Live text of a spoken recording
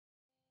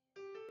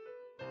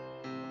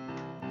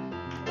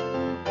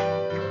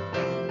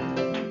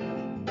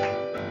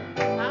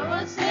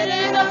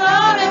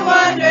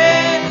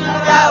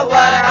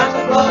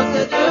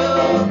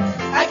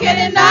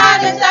deny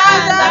the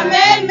times I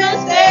made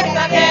mistakes.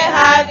 I can't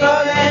hide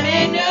from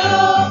any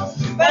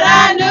new. But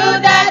I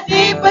knew that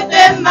deep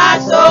within my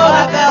soul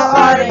I felt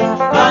heartache.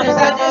 Honest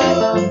I do.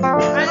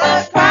 I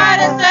just cried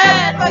and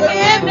said,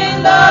 forgive me,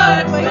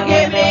 Lord,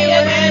 forgive me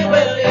again,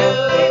 will you?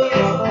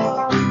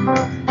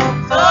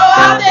 So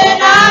often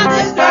I'm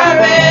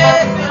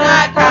discouraged when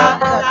I count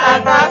the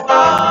times I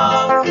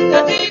fall.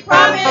 'Cause He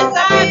promised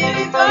that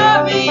He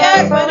told me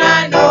yes, but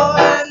I know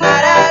I'm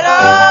not at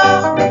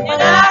all.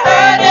 And I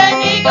heard an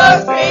eagle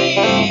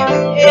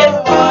scream, His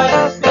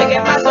voice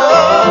speaking my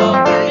soul.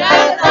 And I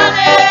was on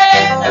it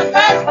in the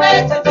first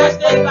place to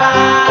testify.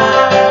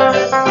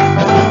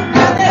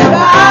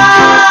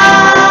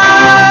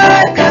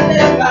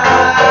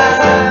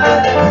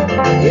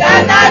 You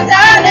have not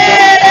done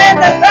it in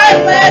the first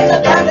place to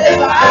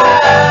testify.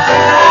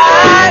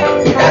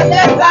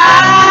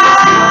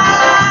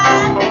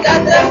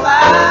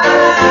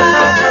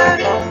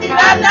 You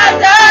have not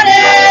done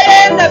it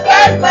in the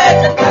first place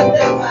to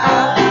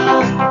testify.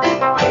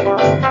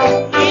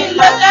 He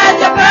looked at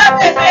your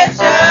perfect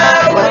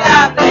picture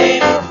without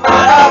blame,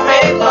 spot or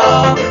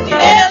wrinkle. He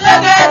didn't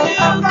look at you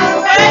from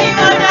where you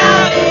are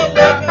now. He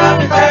looked from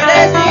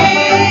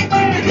eternity.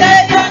 He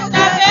said you're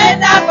stuck in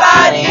that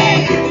body.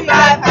 You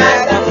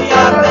bypassed the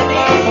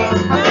opportunity.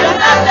 You have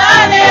not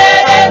done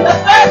it in the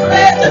first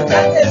place to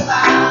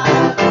testify.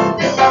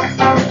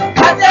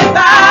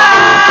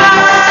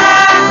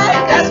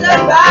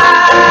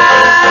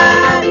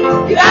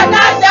 You have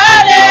not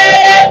done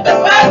it in the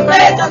first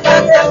place to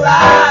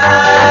testify.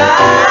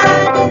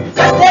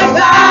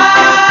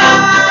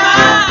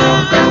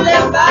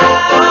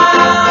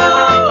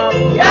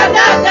 You have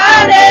not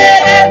done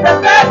it in the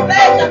first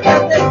place to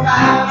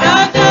testify.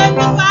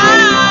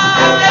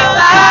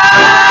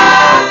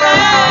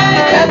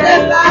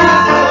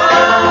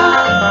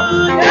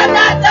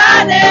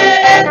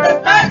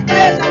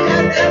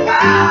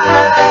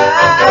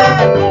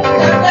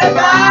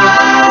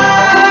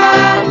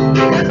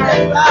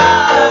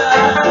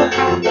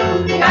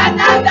 You have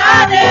not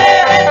done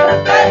it in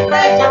the first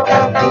place to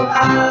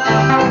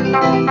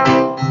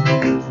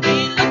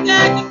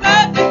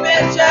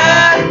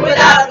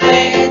without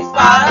blame,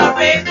 spot or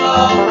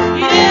wrinkle.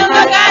 He didn't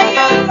look at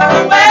you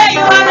from where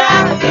you are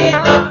now. He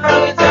looked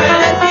from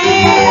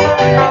eternity.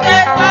 He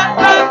said, "What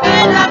broke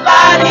in the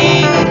body,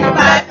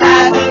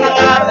 bypassing the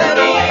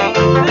gravity."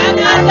 And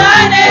I've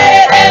done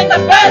it in the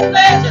first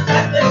place to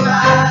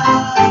testify.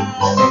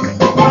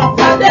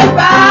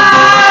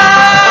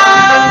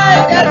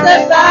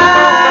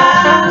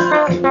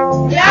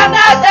 You have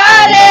not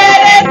done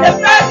it in the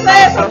first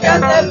place to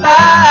testify.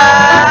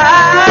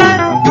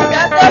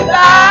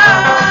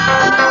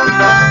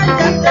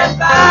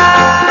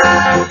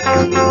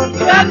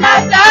 You have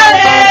not done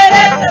it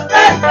in the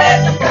first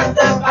place to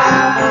testify.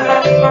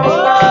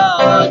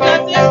 Oh,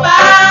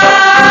 testify.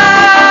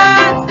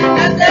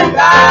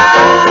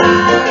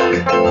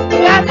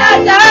 You have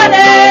not done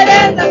it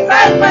in the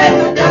first place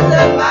to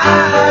testify.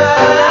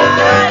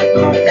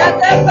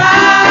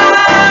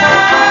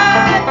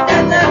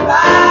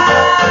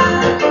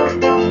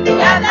 You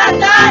have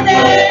not done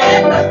it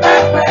in the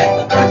first place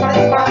to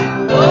testify.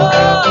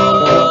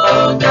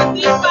 Oh,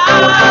 testify.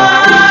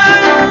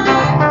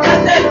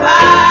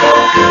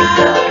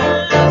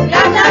 You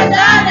have not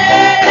done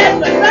it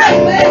in the first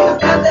place to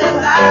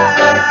testify.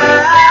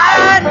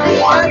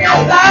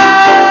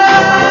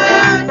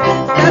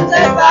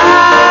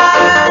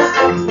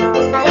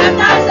 You have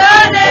not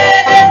done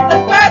it in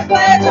the first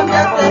place to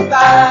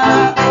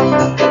testify.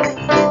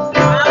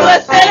 I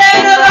was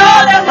sitting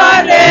alone and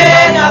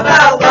wondering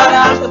about what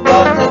I'm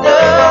supposed to do.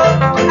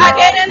 I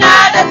can't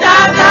deny the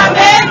times I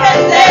made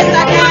mistakes.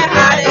 I can't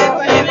hide it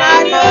from Him, I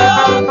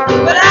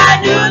knew. But I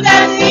knew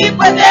that deep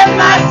within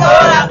my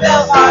soul I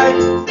felt hard.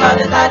 What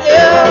did I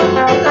do?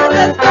 So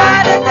just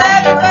cried and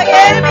said,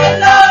 forgive me,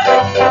 Lord,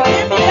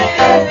 forgive me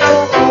again.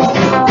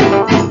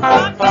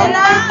 And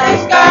I'm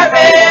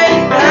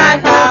discouraged when I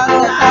count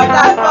the times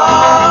I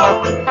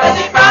fall. 'Cause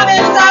He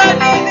promised that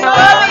He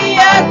told me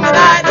yes, but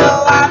I know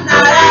I'm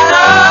not at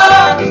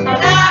all.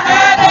 And I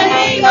heard an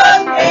eagle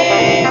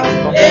scream,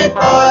 His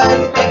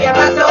voice speaking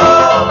my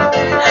soul.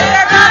 And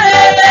I got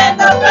it in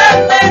the first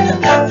place to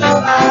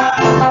testify.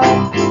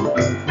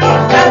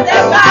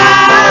 Testify.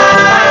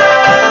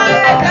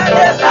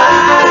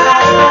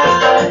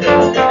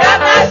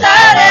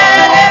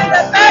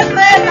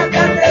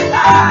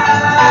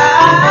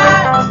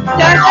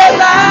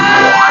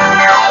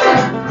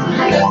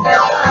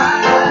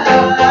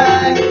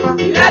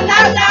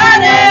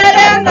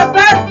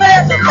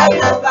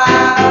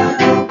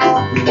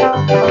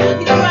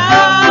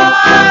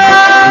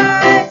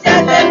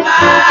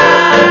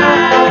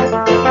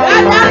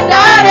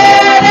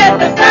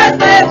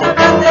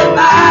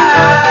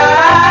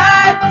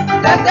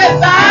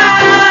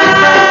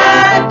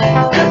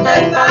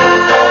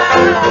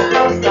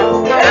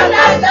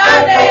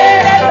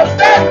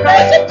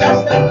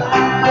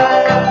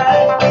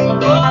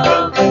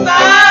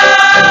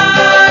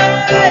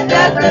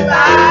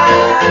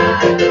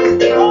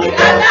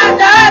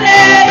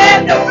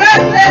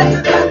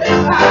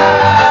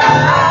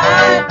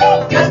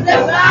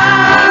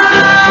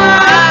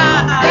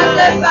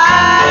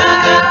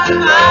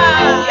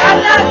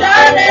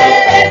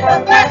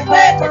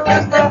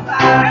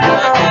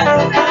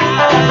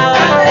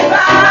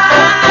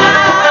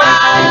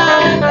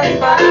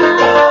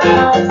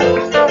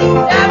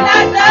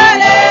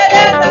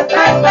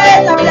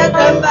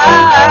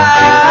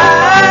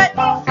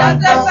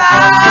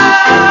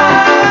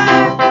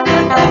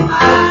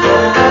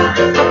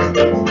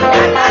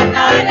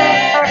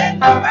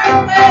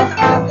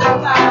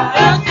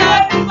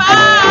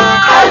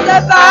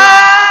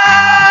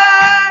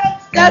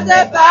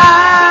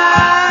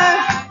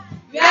 justified.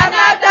 We have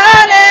not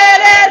done it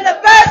in the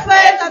first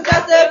place. I'm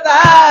justified.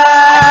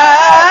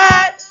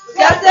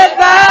 Justified.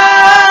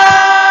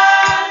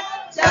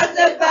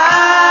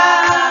 Justified.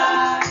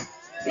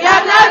 We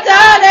have not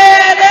done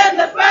it in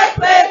the first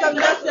place. I'm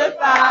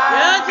justified.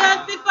 You're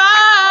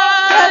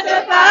justified.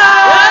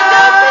 Justified. You're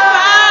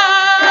justified.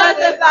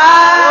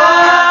 Justified.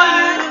 Oh,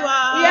 you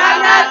are. We have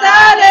not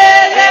done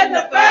it in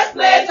the first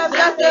place. I'm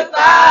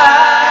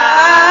justified.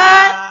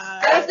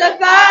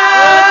 Justified.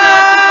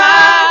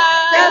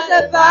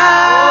 Justified.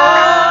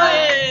 Oh,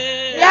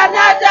 yeah. We have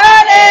not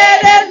done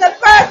it in the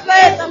first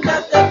place. I'm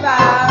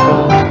justified.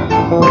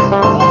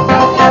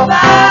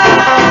 Justified.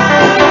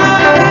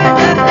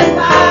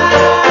 Justified.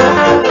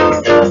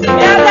 We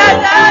have not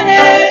done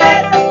it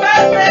in the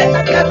first place.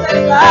 I'm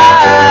justified.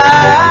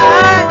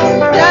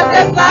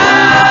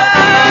 Justified.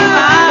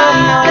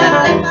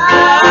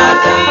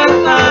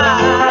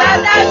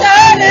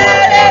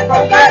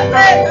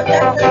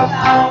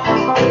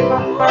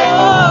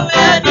 Oh,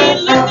 when he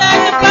looked at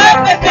the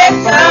perfect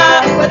picture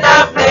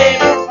without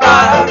place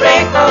for a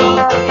wrinkle,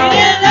 he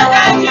didn't look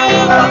at you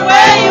from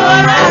where you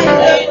are now. He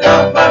looked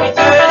up from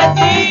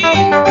eternity.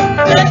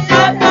 Just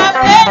not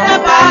in the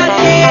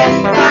body,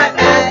 my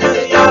man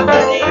to your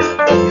belief.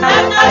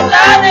 I'm not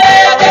done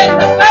it in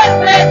the first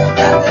place.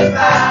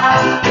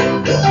 Justified.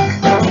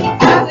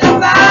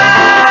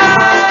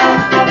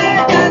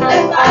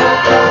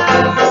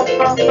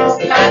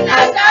 I'm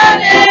not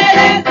done it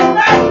in the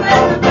first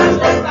place.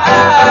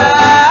 Justified.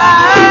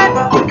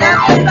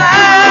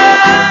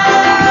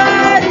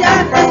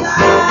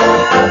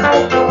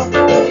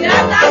 We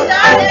have not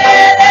done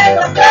it in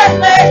the first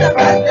place. I'm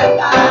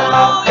justified.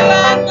 Oh, you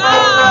are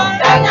God.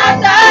 We have not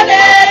done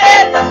it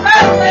in the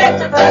first place.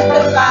 I'm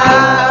justified.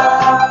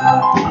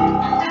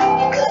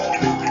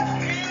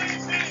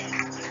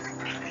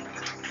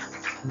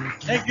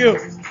 Thank you.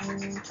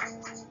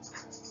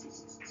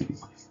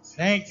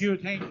 Thank you,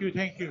 thank you,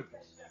 thank you.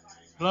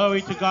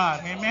 Glory to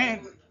God.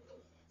 Amen.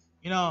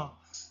 You know,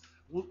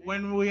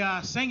 when we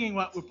are singing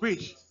what we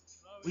preach,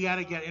 we got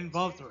to get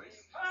involved to it.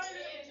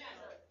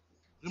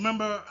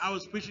 Remember, I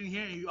was preaching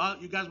here,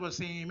 and you guys were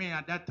saying amen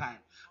at that time.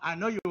 I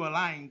know you were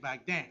lying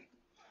back then.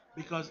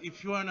 Because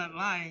if you are not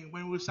lying,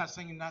 when we start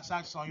singing that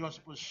song, you're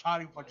supposed to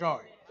shouting for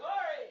joy.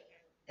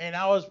 And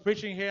I was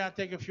preaching here, I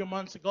think a few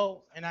months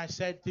ago, and I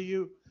said to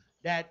you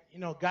that,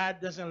 God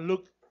doesn't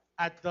look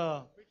at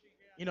the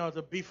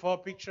before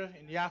picture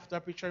and the after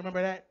picture.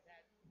 Remember that?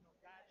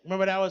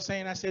 Remember that I was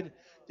saying? I said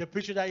the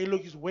picture that you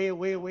look is way,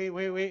 way, way,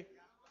 way, way.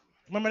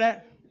 Remember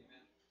that?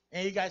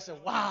 And you guys said,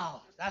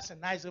 wow, that's a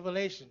nice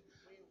revelation.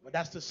 But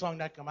that's the song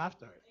that come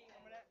after it.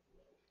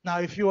 Now,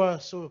 if you are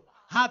so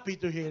happy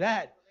to hear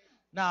that,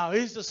 now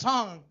here's the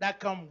song that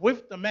come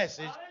with the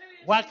message.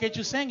 Why can't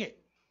you sing it?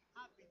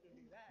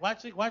 Why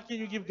can't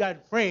you give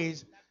God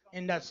praise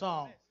in that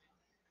song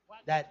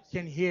that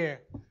can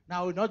hear?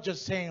 Now, we're not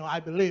just saying, I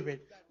believe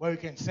it, but we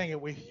can sing it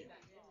with you.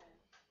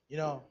 You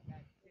know,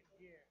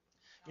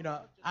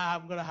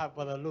 I'm going to have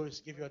Brother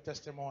Louis give you a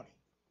testimony.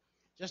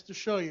 Just to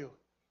show you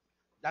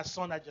that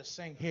song I just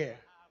sang here.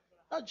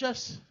 Not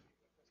just,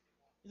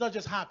 it not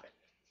just happen.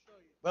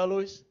 Brother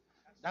Louis,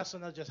 that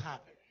song not just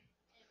happen.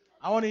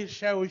 I want to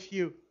share with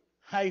you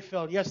how he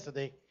felt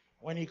yesterday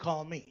when he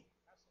called me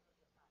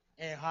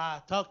and how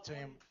I talked to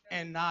him.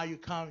 And now you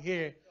come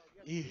here,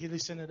 he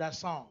listened to that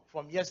song.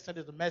 From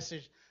yesterday, the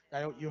message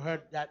that you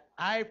heard that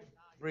I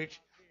preached,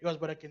 it was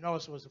Brother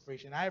Kenowa supposed to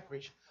preach, and I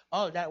preached.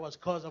 All that was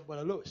cause of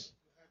Brother Lewis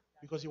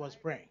because he was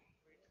praying.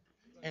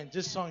 And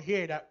this song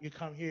here that you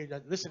come here,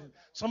 that listen,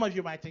 some of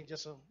you might think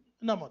just a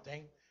normal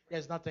thing.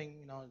 There's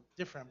nothing,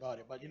 different about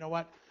it. But you know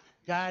what?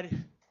 God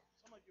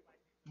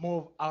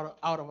moved out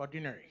of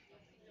ordinary.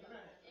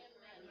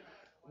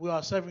 We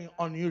are serving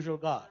unusual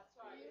God.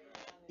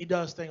 He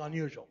does things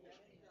unusual.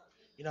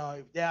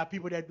 If there are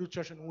people that do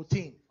church in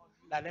routine,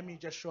 like let me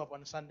just show up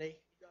on Sunday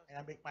and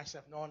I make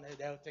myself known, and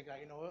they'll think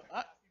like,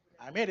 what?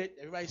 I made it.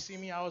 Everybody see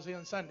me. I was here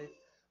on Sunday.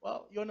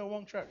 Well, you're in the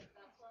wrong church.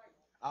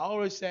 I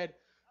always said,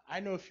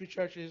 I know a few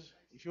churches.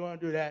 If you want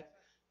to do that,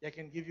 they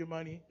can give you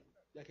money,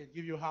 they can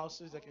give you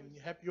houses, they can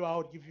help you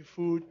out, give you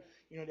food.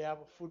 They have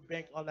a food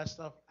bank, all that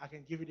stuff. I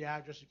can give you the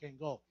address. You can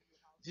go.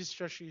 This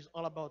church is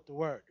all about the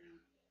word.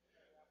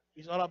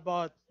 It's all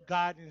about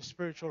God in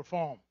spiritual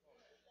form.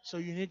 So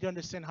you need to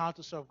understand how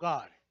to serve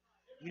God.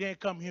 You didn't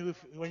come here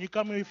when you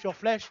come here with your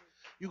flesh,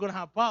 you're gonna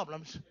have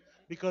problems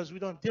because we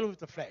don't deal with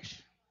the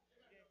flesh.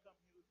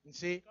 You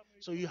see?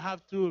 So you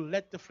have to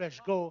let the flesh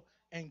go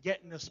and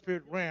get in the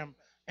spirit realm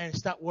and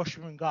start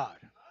worshiping God.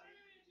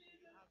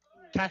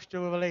 Catch the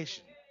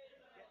revelation.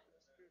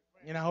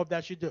 And I hope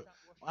that you do.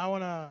 I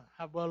wanna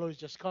have Brother Louis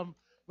just come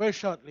very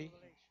shortly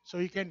so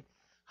you can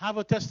have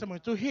a testimony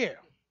to hear.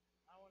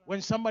 When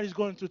somebody's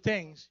going through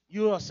things,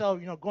 you yourself,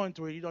 going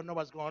through it, you don't know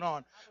what's going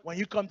on. When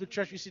you come to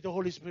church, you see the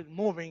Holy Spirit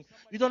moving,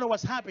 you don't know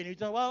what's happening. You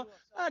think, well,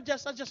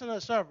 that's just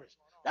another service.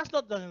 That's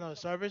not just another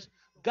service.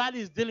 God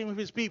is dealing with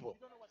his people.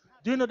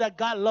 Do you know that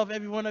God loves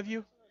every one of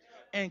you?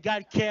 And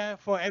God cares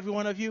for every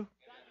one of you?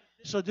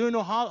 So do you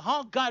know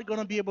how God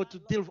gonna be able to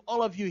deal with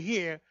all of you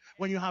here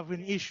when you have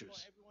any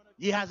issues?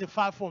 He has a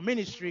fivefold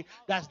ministry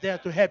that's there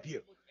to help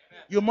you.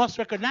 You must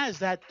recognize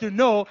that to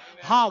know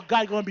how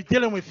God gonna be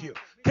dealing with you.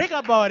 Think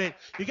about it.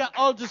 You got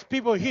all these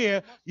people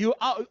here. You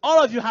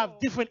all of you have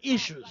different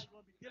issues.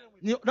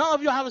 None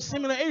of you have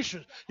similar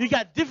issues. You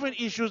got different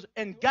issues,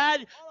 and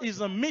God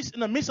is in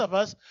the midst of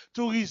us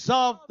to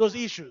resolve those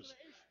issues.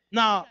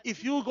 Now,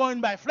 if you're going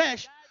by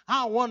flesh,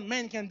 how one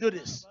man can do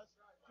this?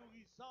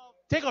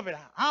 Think of it.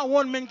 How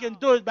one man can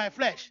do it by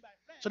flesh.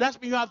 So that's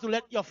when you have to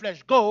let your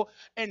flesh go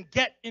and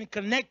get in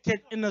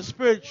connected in the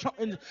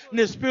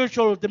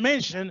spiritual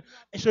dimension,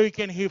 and so you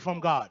can hear from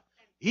God.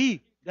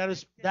 He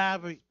that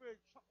have a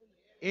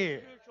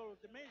ear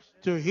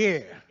to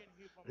hear,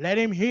 let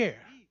him hear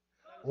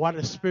what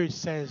the Spirit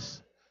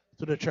says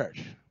to the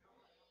church.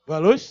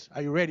 Well, Luis,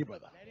 are you ready,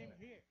 brother?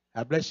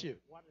 God bless you.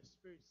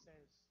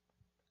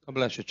 God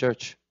bless you,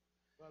 church.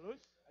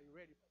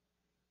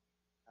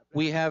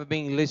 We have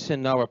been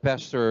listening to our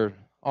pastor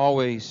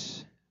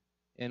always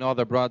and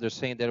other brothers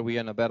saying that we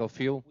are in a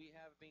battlefield.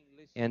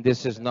 And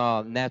this is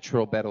not a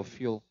natural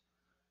battlefield,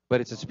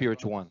 but it's a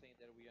spiritual one.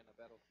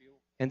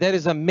 And there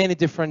is a many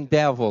different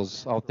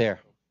devils out there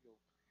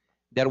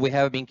that we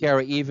have been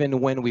carried even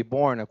when we're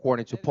born,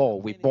 according to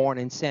Paul. We're born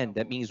in sin.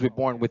 That means we're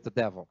born with the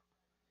devil.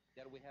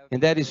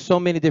 And that is so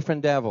many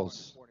different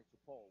devils.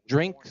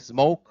 Drink,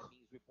 smoke,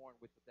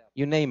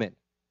 you name it.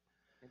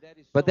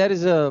 But that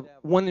is a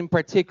one in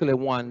particular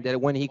one that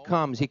when he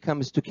comes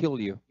to kill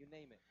you.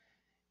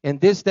 And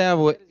this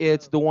devil,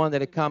 it's the one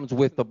that it comes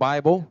with the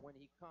Bible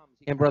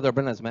and Brother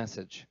Brenna's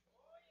message.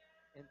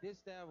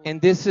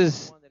 And this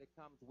is,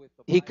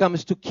 he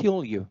comes to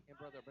kill you.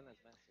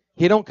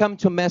 He don't come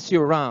to mess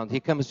you around. He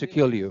comes to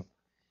kill you.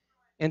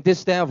 And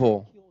this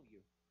devil,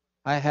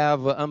 I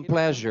have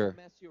unpleasure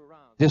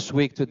this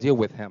week to deal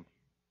with him.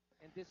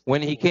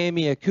 When he came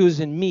here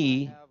accusing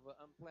me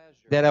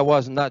that I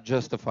was not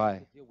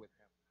justified.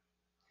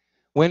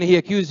 When he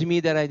accused me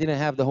that I didn't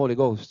have the Holy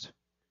Ghost.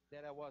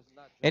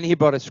 And he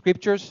brought us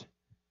scriptures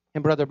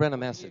and Brother Brenna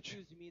message.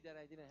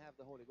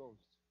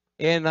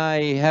 And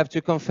I have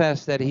to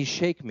confess that he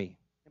shake me.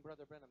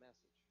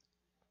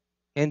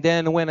 And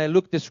then when I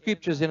look at the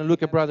scriptures and I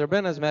look at Brother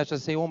Brenna's message, I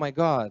say, oh my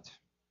God,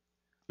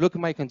 look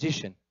at my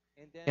condition.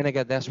 And I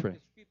got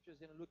desperate.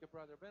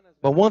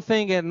 But one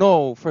thing I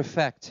know for a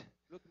fact,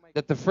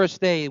 that the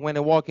first day when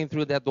I walk in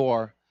through that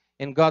door,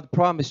 and God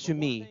promised to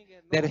me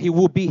that he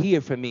will be here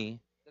for me,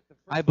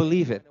 I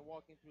believe it.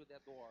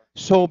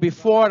 So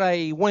before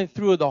I went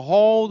through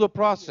the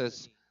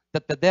process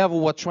that the devil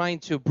was trying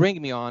to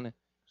bring me on,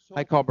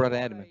 I called Brother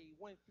Edmond.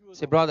 I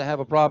said, brother, I have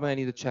a problem. I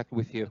need to check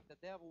with you.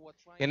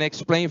 And I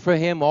explained for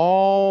him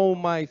all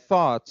my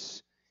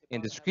thoughts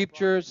in the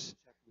scriptures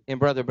and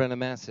Brother Brennan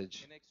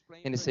message.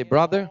 And he said,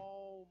 brother,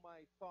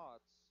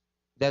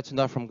 that's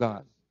not from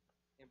God.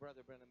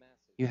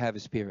 You have a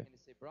spirit.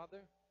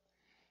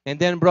 And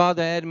then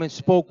Brother Edmond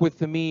spoke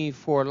with me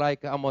for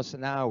like almost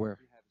an hour.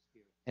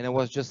 And I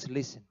was just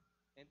listening.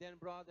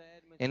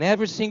 And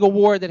every single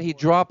word that he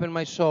dropped in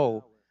my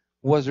soul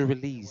was a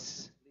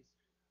release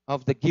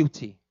of the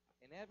guilty.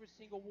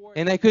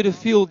 And I could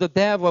feel the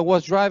devil. I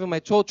was driving my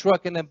tow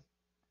truck in a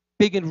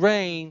big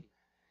rain.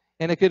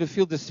 And I could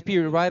feel the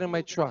spirit right in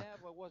my truck.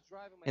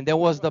 And there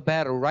was the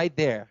battle right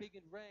there.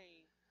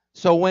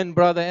 So when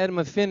Brother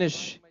Edmond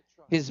finished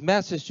his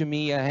message to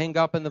me, I hang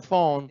up on the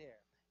phone.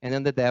 And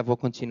then the devil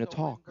continued to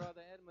talk.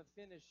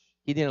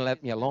 He didn't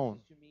let me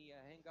alone.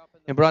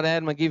 And Brother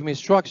Edmond gave me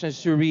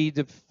instructions to read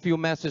a few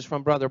messages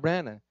from Brother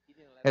Brennan.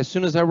 As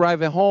soon as I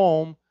arrived at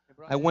home,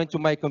 I went to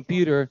my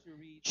computer,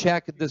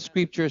 checked the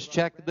scriptures,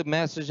 checked the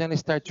message, and I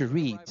started to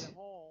read.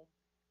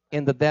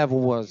 And the devil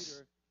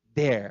was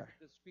there,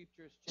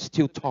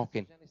 still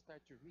talking.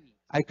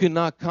 I could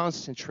not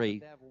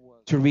concentrate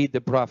to read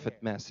the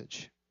prophet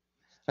message.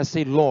 I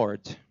say,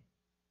 Lord,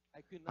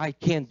 I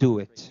can't do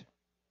it.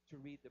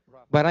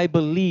 But I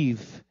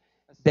believe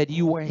that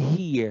you are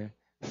here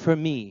for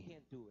me.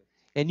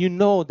 And you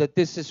know that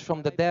this is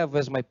from the devil,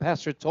 as my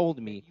pastor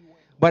told me.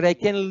 But I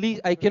can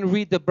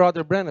read the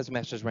Brother Brenna's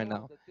message right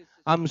now.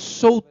 I'm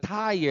so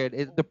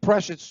tired. The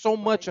pressure is so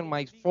much on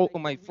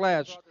my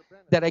flesh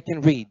that I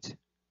can read.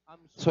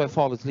 So I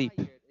fall asleep.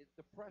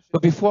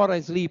 But before I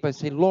sleep, I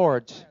say,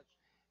 Lord,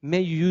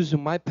 may you use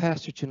my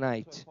pastor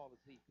tonight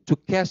to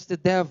cast the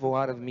devil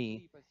out of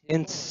me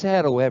and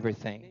settle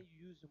everything.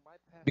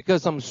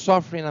 Because I'm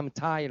suffering, I'm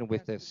tired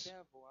with this.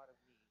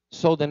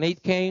 So the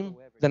night came.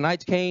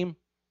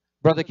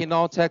 Brother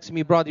Kinal texted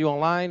me, brother, you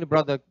online?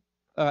 Brother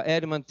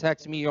Edmond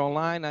texted me, you're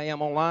online? I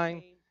am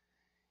online.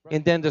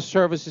 And then the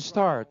services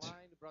start.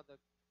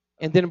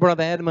 And then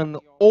Brother Edmond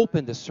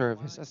opened the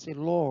service. I said,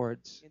 Lord,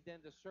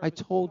 I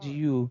told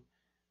you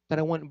that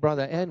I want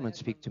Brother Edmond to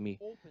speak to me.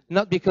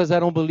 Not because I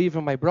don't believe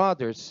in my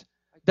brothers.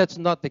 That's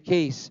not the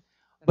case.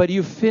 But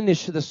you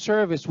finish the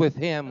service with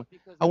him.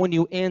 I want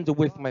you end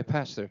with my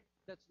pastor.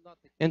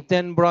 And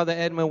then Brother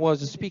Edmond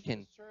was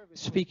speaking.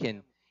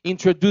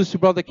 Introduced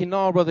Brother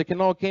Kinal. Brother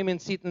Kinal came and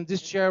sit in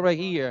this chair right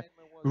here.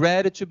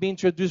 ready to be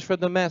introduced for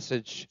the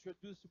message.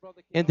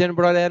 And then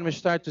Brother Edmond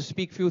started to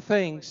speak few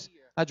things,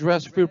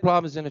 address few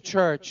problems in the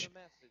church.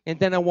 And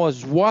then I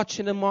was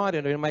watching the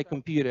monitor in my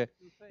computer.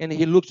 And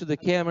he looked to the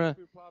camera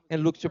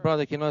and looked to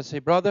Brother Keno and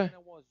said, brother,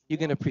 you're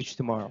going to preach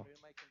tomorrow.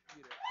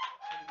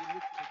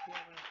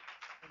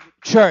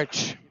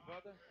 Church,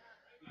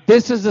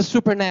 this is the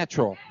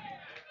supernatural.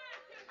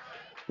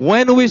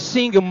 When we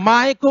sing,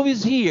 Michael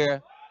is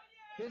here.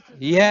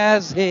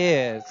 Yes, he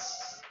is.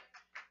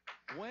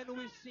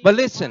 But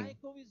listen,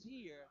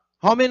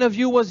 how many of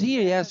you was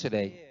here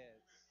yesterday?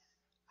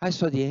 I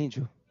saw the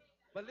angel.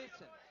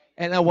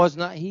 And I was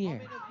not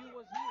here.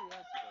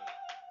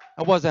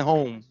 I was at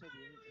home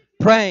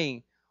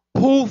praying,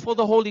 pull for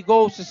the Holy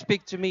Ghost to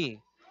speak to me.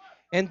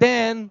 And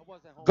then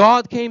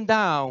God came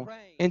down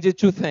and did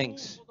two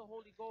things.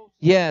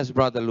 Yes,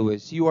 Brother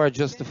Luiz, you are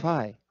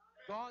justified.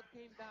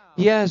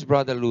 Yes,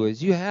 Brother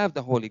Luiz, you have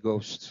the Holy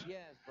Ghost.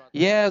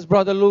 Yes,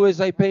 Brother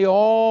Luiz, I pay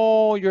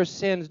all your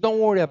sins. Don't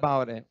worry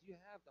about it.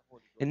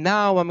 And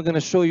now I'm going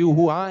to show you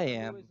who I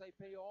am.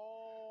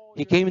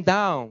 He came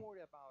down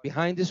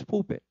behind this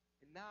pulpit,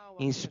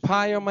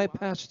 inspired my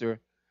pastor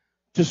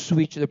to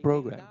switch the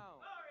program.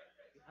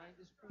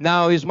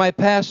 Now, is my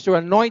pastor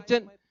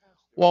anointed?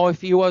 Well,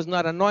 if he was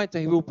not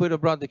anointed, he will put a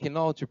Brother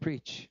Keno to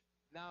preach.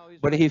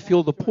 But he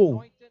filled the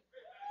pool.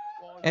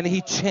 And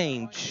he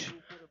changed.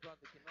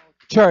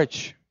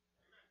 Church,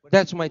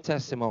 that's my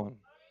testimony.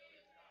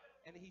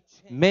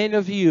 Many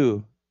of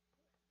you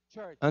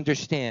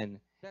understand,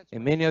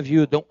 and many of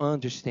you don't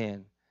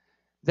understand.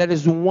 That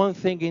is one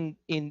thing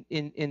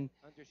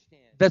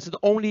that's the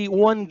only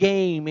one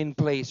game in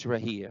place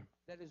right here.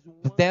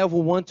 The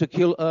devil wants to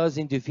kill us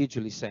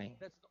individually, saying.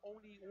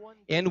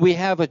 And we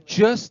have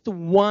just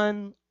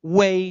one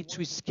way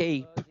to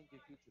escape.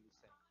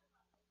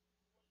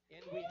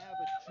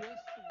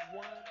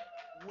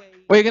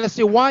 Well, you're going to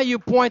say, why you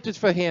pointed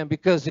for him?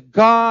 Because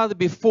God,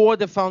 before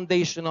the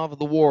foundation of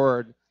the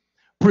world,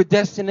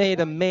 predestinated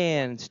a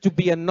man to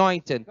be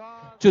anointed,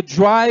 to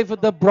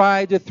drive the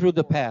bride through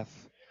the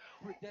path.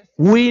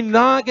 We're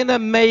not going to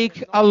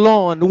make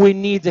alone. We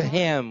need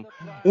him.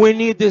 We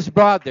need these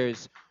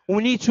brothers.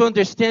 We need to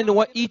understand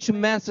what each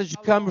message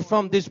comes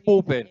from this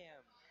pulpit.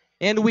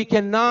 And we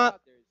cannot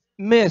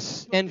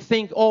miss and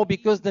think, oh,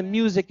 because the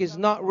music is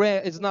not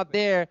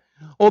there,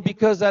 or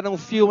because I don't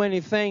feel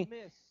anything.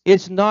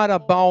 It's not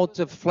about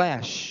the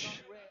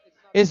flesh.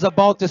 It's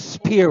about the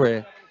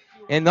spirit.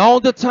 And all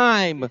the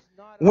time,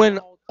 when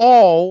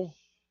all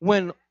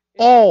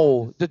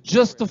the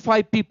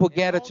justified people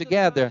gather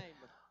together,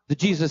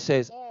 Jesus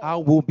says, I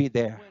will be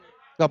there.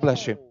 God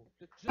bless you.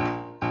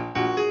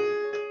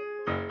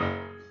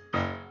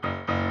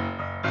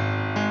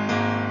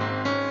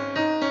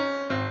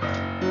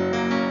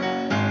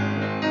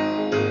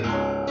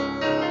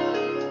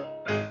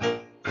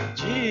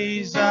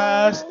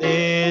 Jesus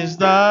is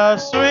the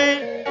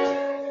sweet.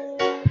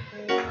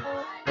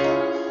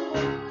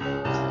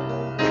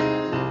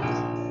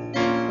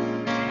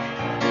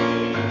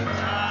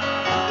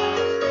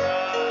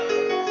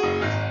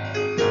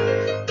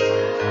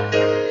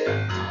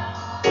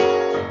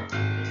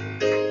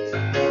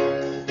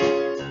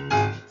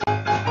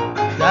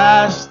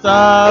 That's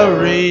the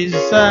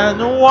reason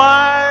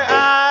why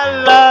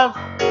I love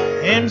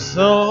him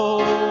so.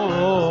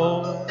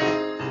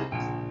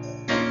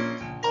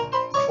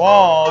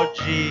 For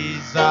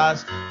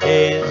Jesus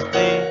is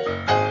the.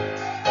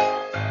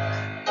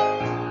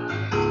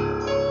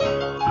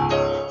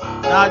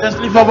 Now just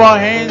lift up our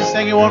hands,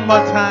 sing it one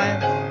more time.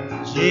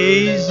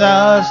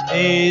 Jesus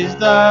is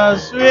the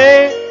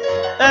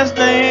sweetest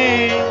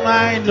name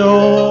I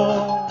know.